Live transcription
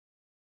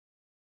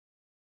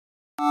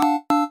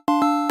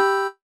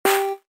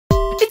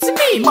It's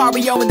me,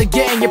 Mario in the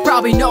gang, you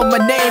probably know my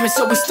name. And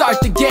so we start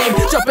the game,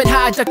 jumping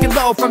high, ducking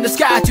low, from the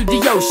sky to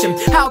the ocean.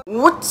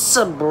 What's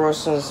up,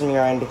 bros? This is me,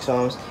 Ryan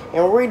Dixons,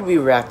 and we're going to be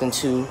reacting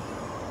to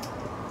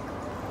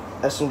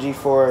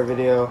SMG4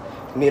 video,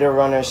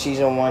 Runner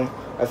Season 1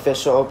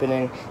 official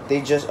opening. They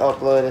just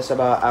uploaded this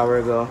about an hour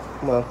ago,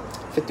 well,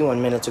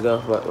 51 minutes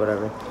ago, but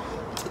whatever.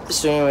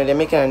 So anyway, they're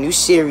making a new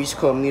series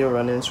called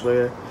Runner,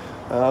 where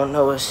I don't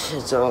know what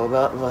it's all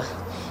about, but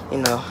you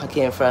know, I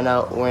can't find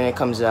out when it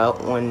comes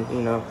out, when,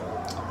 you know.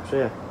 So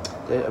yeah,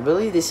 I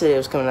believe they said it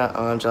was coming out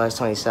on July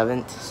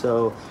 27th,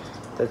 so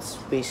that's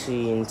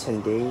basically in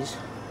 10 days.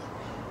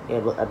 Yeah,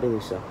 but I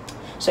believe so.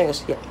 So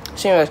anyways, yeah.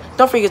 So anyways,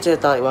 don't forget to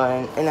hit the like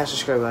button and that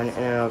subscribe button and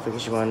the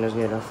notification button. There's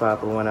gonna notify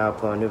when I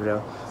upload a new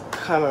video.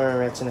 Comment and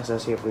rate, and next I'll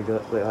see if we do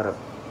it. Wait, hold up.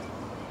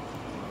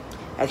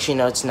 Actually,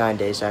 no, it's 9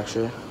 days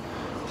actually.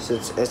 So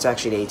it's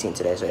actually the 18th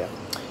today. So yeah.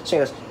 So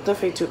anyways, don't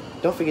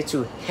forget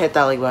to hit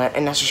that like button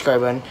and that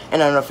subscribe button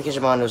and the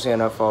notification button. There's gonna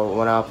notify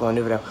when I upload a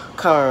new video.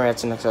 Comment and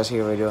rate, and next I'll see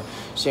if we do it.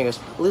 So anyways,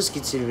 let's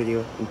get to the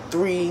video. In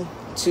 3,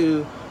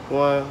 2,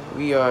 1.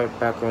 We are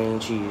macaroni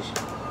and cheese.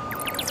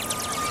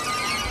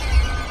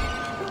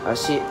 I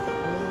see it.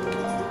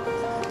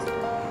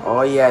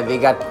 Oh yeah, they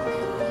got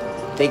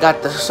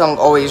the song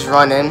Always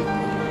Running.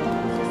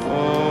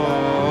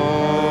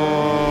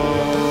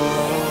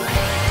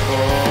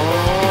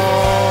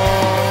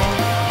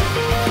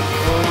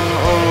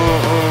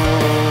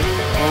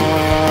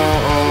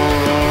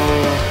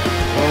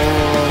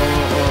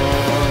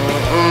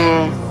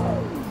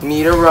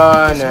 Need a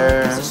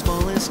runner.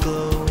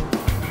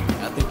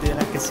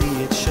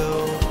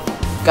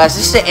 Guys,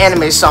 this is the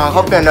anime song.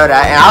 Hope you know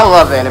that, and I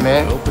love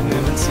anime.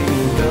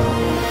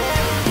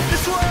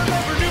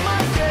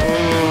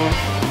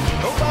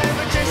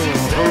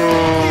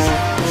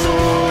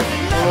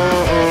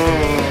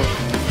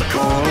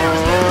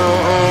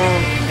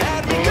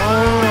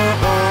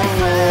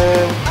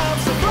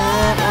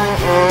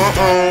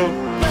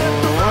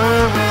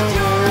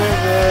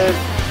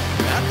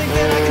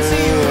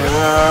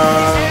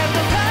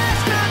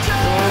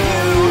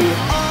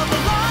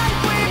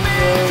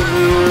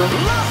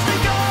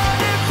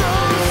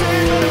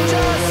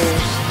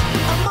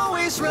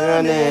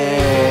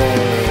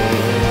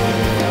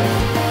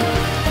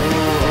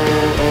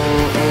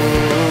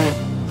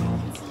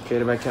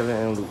 Created by Kevin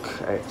and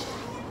Luke. Alright.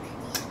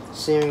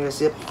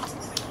 Serious, yep.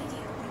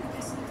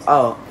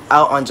 Oh,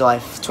 out on July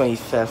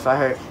 25th. I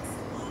heard.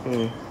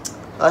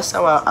 Last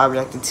time I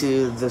reacted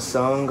to the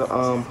song,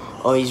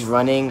 Always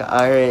Running,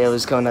 I heard it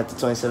was coming out the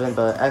 27th,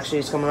 but actually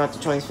it's coming out the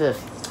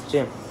 25th. So,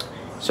 yeah.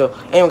 So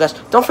anyway, guys,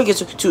 don't forget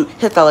to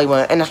hit that like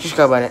button and that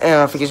subscribe button and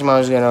notification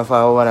button is gonna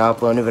notify when I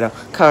upload a new video.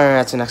 Comment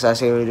right to next time I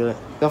say we do it.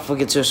 Don't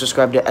forget to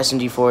subscribe to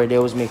SMG4. They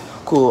always make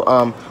cool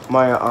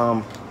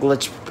Mario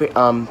glitch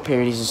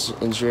parodies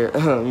and shit.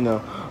 you know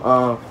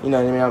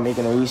they're now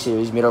making a new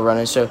series,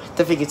 Runner. So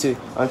don't forget to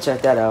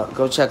check that out.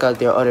 Go check out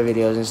their other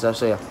videos and stuff.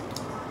 So yeah.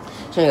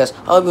 So anyway, guys,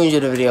 I hope you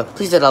enjoyed the video.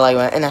 Please hit that like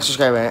button and that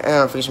subscribe button and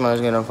notification button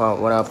is gonna notify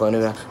when I upload a new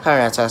video.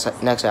 Comment right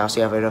to next time I'll see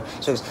you after the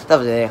video. So guys, that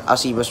was the day. I'll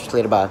see you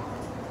later. Bye.